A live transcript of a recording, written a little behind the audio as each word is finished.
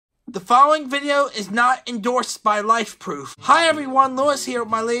The following video is not endorsed by Lifeproof. Hi everyone, Lewis here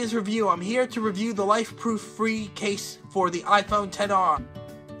with my latest review. I'm here to review the Lifeproof Fré case for the iPhone XR.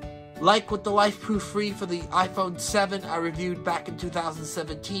 Like with the Lifeproof Fré for the iPhone 7 I reviewed back in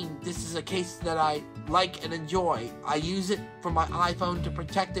 2017, this is a case that I like and enjoy. I use it for my iPhone to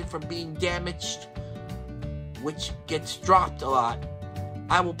protect it from being damaged, which gets dropped a lot.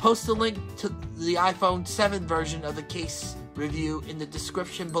 I will post a link to the iPhone 7 version of the case review in the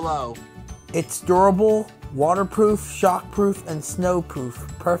description below. It's durable, waterproof, shockproof, and snowproof.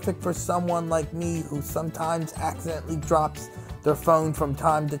 Perfect for someone like me who sometimes accidentally drops their phone from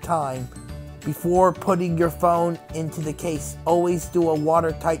time to time. Before putting your phone into the case, always do a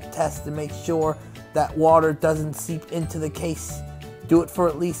watertight test to make sure that water doesn't seep into the case. Do it for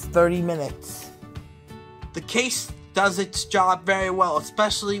at least 30 minutes. The case does its job very well,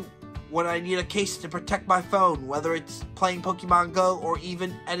 especially when I need a case to protect my phone, whether it's playing Pokemon Go or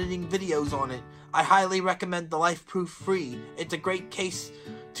even editing videos on it. I highly recommend the Lifeproof Fré. It's a great case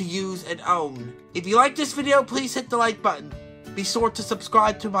to use and own. If you like this video, please hit the like button. Be sure to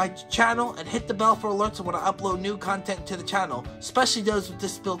subscribe to my channel and hit the bell for alerts when I upload new content to the channel, especially those with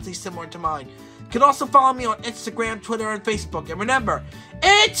disabilities similar to mine. You can also follow me on Instagram, Twitter, and Facebook. And remember,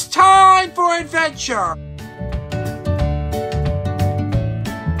 it's time for adventure!